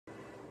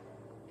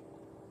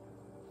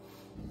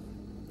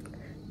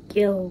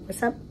Yo,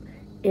 what's up?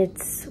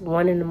 It's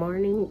 1 in the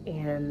morning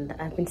and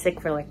I've been sick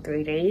for like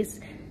 3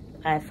 days.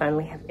 I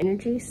finally have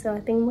energy, so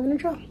I think I'm gonna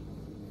draw.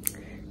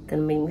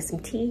 Gonna make me some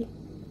tea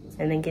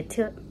and then get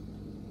to it.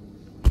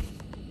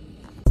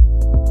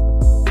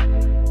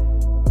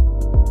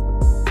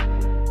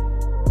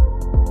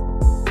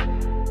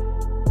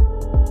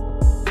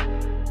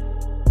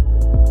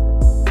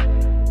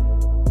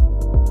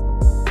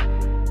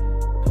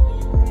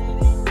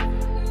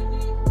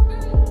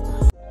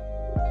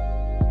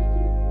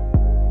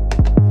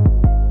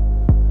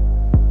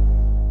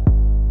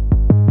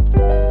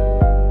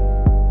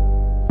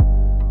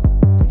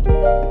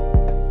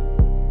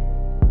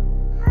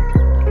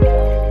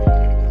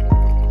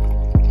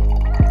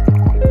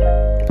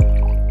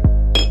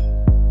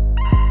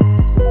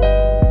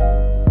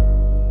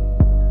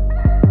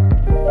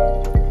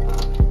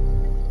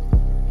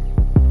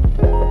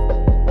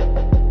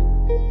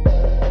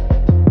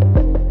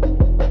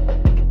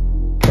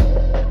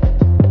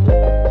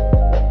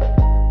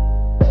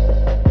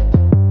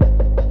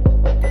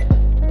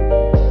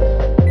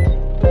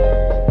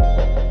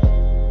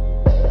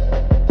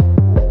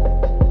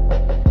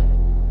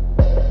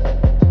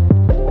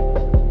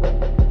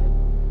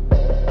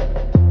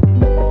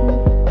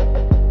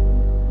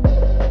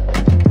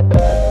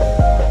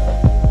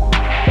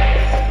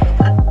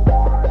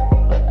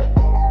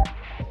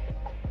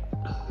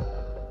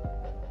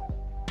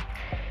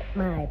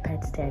 My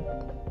iPad's dead,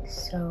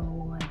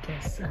 so I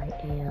guess I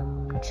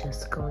am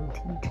just going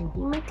to be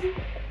drinking my tea.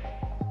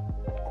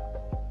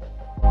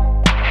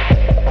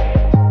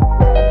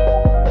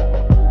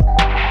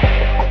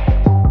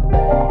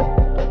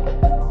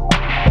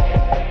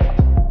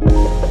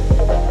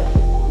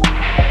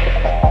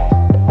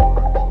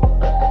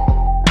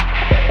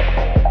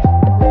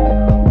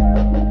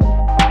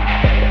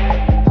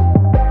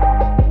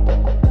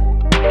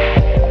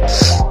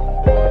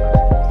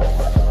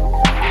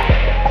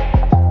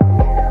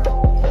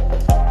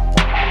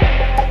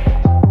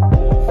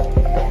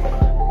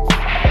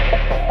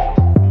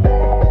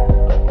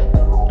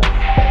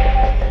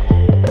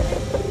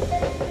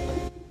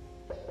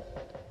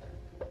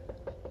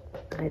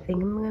 I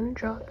think I'm gonna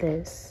draw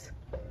this.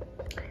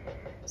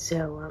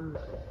 So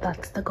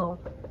that's the goal.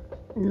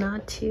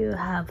 Not to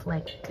have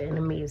like an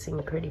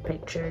amazing pretty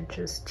picture,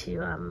 just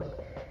to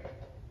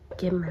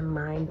get my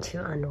mind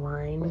to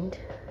unwind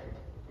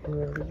and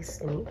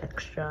release any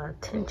extra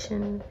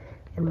tension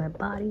in my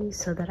body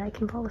so that I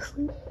can fall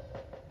asleep,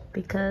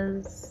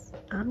 because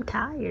I'm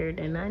tired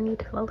and I need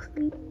to fall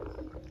asleep.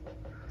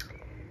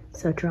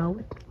 So draw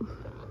with me.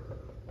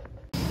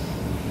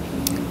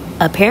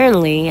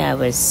 Apparently, I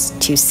was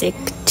too sick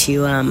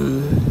to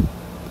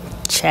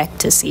check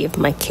to see if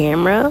my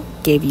camera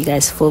gave you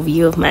guys full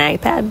view of my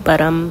iPad,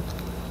 but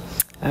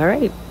all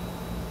right.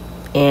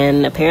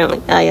 And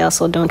apparently, I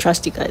also don't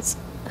trust you guys.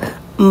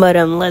 But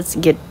let's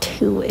get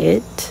to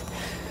it.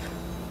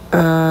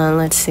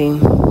 Let's see,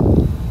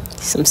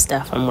 some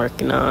stuff I'm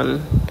working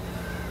on.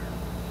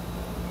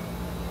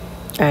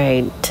 All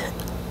right,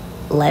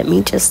 let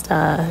me just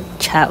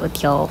chat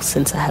with y'all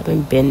since I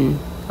haven't been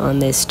on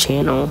this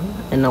channel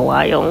in a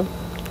while.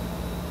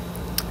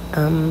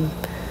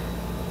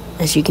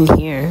 As you can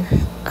hear,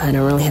 I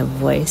don't really have a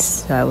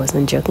voice, so I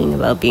wasn't joking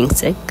about being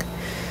sick.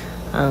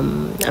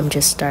 I'm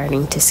just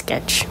starting to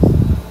sketch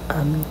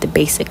the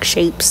basic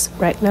shapes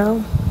right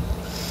now.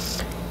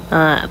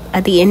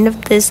 At the end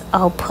of this,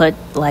 I'll put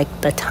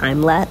like the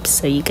time lapse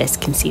so you guys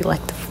can see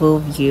like the full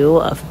view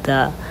of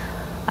the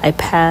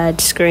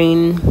iPad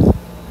screen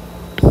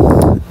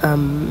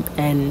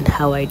and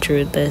how I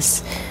drew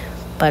this.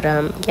 But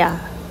yeah,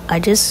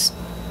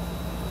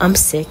 I'm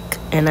sick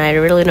and I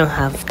really don't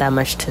have that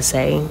much to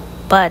say.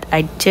 But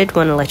I did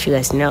want to let you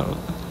guys know,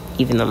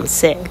 even though I'm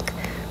sick,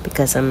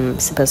 because I'm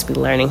supposed to be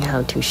learning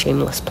how to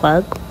shameless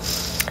plug.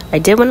 I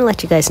did want to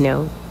let you guys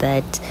know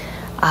that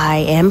I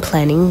am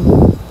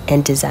planning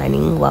and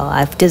designing, well,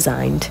 I've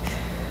designed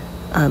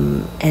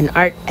an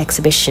art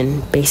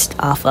exhibition based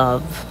off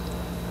of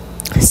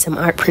some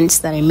art prints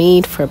that I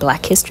made for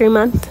Black History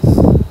Month,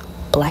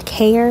 Black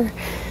Hair.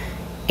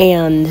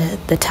 And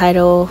the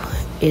title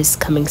is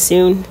coming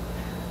soon,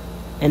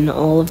 and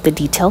all of the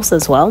details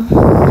as well.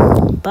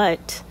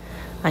 But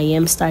I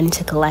am starting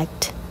to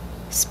collect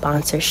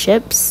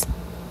sponsorships,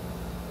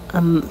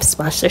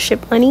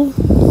 sponsorship money.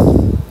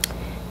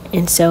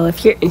 And so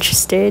if you're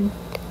interested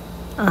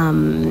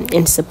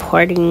in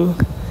supporting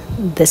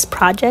this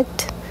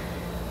project,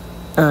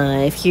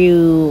 if you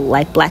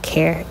like black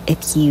hair,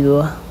 if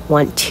you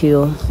want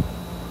to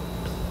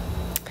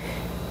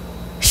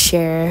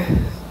share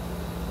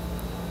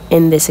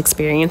in this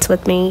experience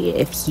with me,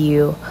 if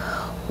you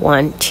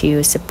want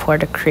to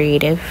support a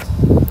creative,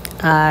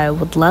 I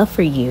would love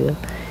for you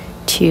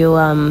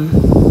to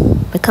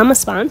become a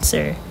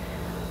sponsor.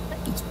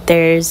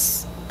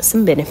 There's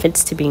some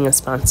benefits to being a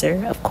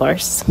sponsor, of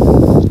course,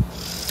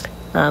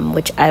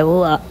 which I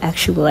will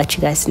actually let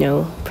you guys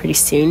know pretty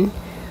soon,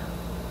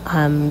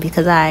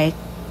 because I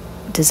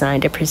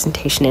designed a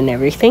presentation and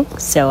everything,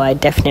 so I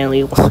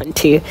definitely want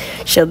to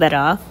show that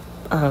off.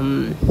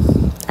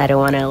 I don't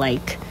want to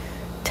like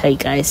tell you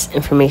guys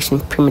information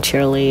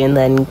prematurely and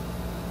then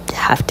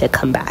have to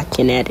come back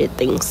and edit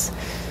things.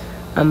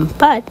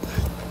 But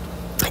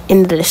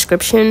in the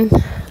description,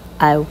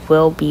 I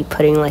will be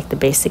putting like the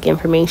basic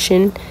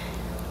information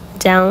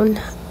down.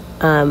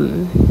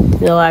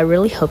 Though I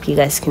really hope you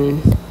guys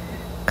can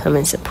come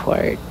and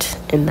support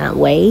in that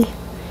way.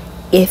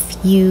 If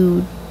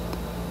you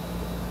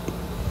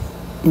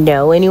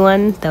know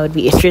anyone that would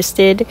be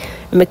interested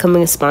in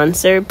becoming a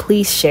sponsor,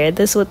 please share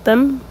this with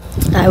them.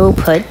 I will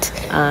put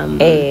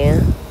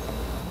a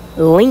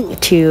link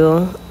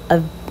to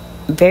a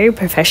very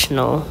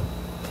professional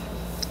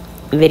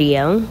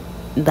video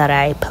that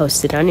I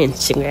posted on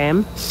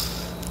Instagram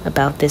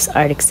about this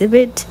art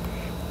exhibit.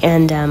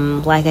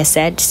 And like I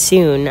said,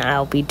 soon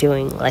I'll be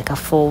doing like a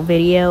full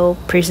video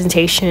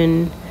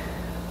presentation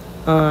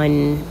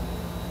on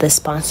the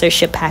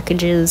sponsorship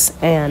packages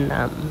and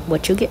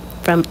what you get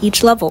from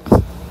each level.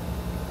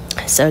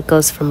 So it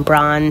goes from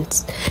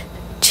bronze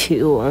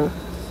to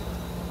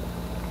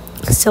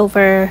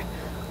silver,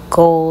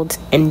 gold,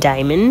 and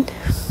diamond,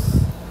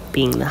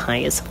 being the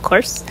highest, of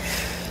course.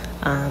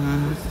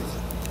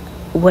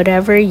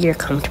 Whatever you're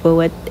comfortable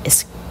with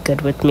is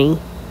good with me,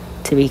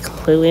 to be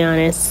completely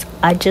honest.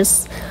 I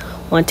just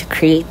want to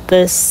create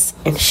this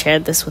and share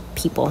this with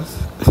people.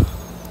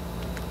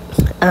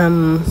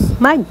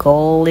 My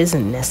goal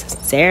isn't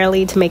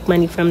necessarily to make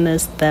money from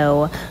this,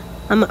 though.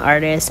 I'm an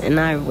artist and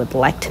I would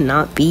like to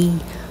not be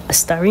a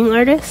starving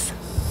artist.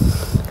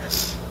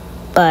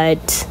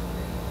 But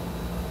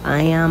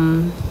I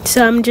am,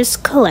 so I'm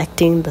just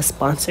collecting the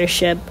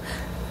sponsorship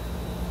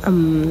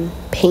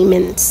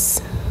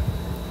payments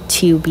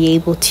to be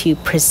able to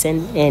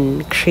present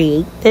and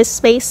create this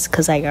space,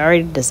 because I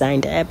already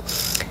designed it.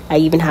 I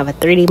even have a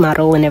 3D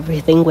model and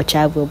everything, which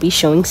I will be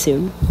showing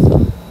soon.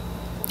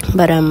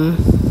 But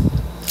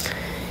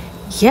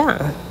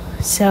yeah,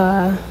 so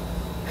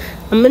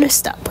I'm gonna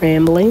stop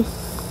rambling,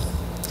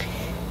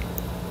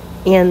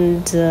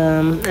 and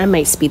I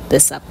might speed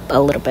this up a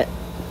little bit,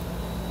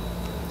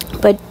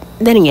 but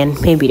then again,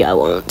 maybe I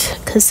won't,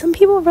 because some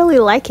people really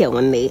like it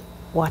when they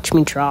watch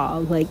me draw.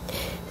 Like,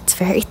 it's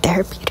very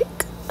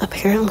therapeutic,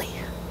 apparently.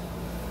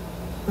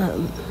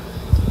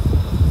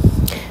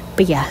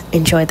 But yeah,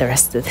 enjoy the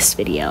rest of this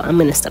video. I'm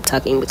gonna stop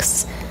talking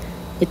because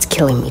it's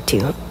killing me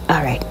too.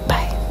 Alright,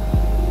 bye.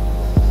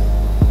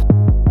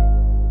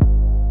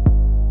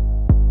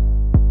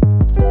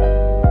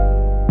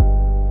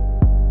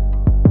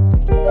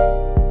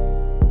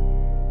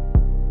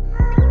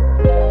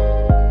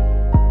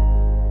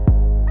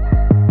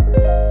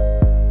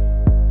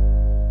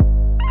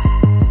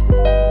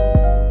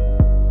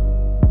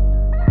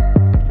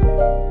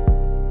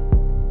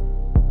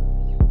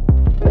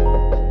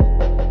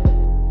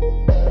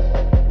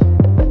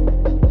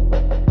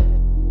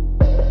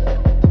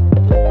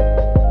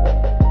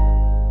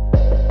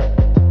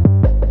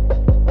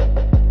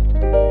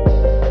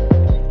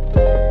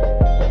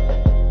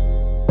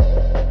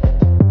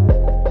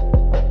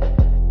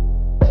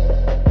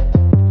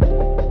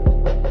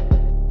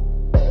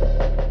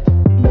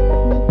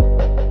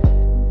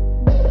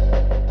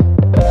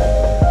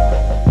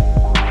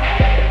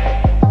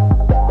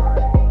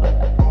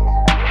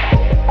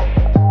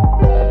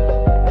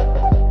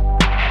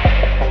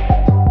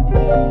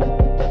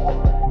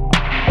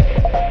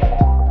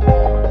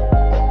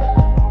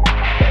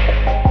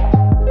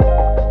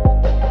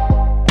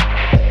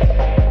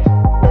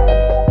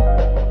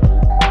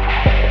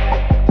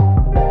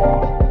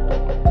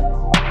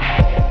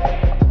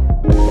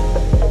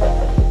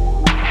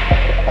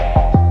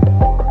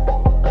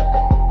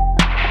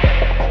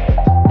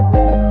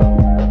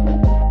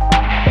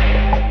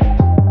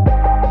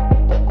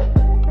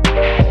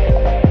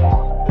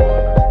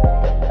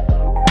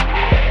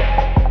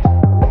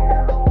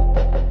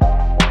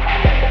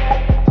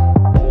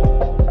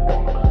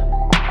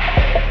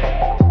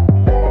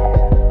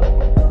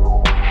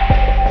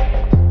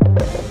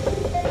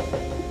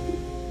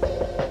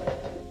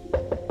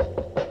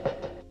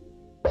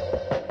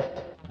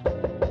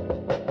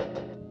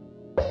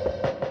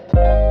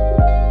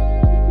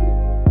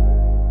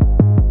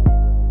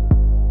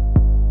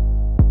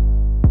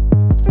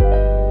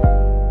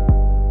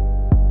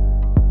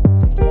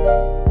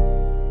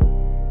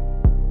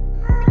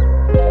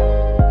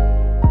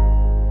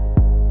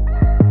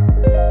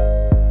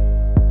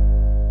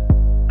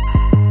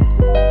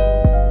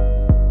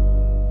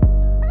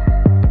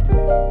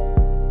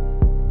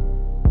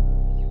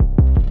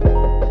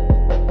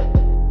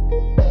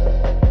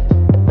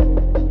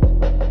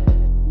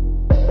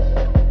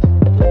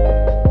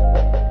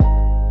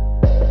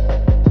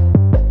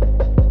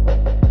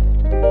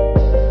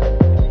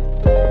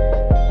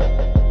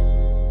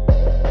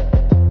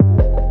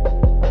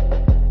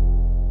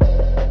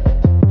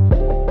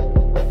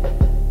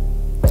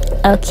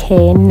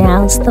 Okay,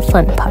 now's the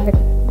fun part.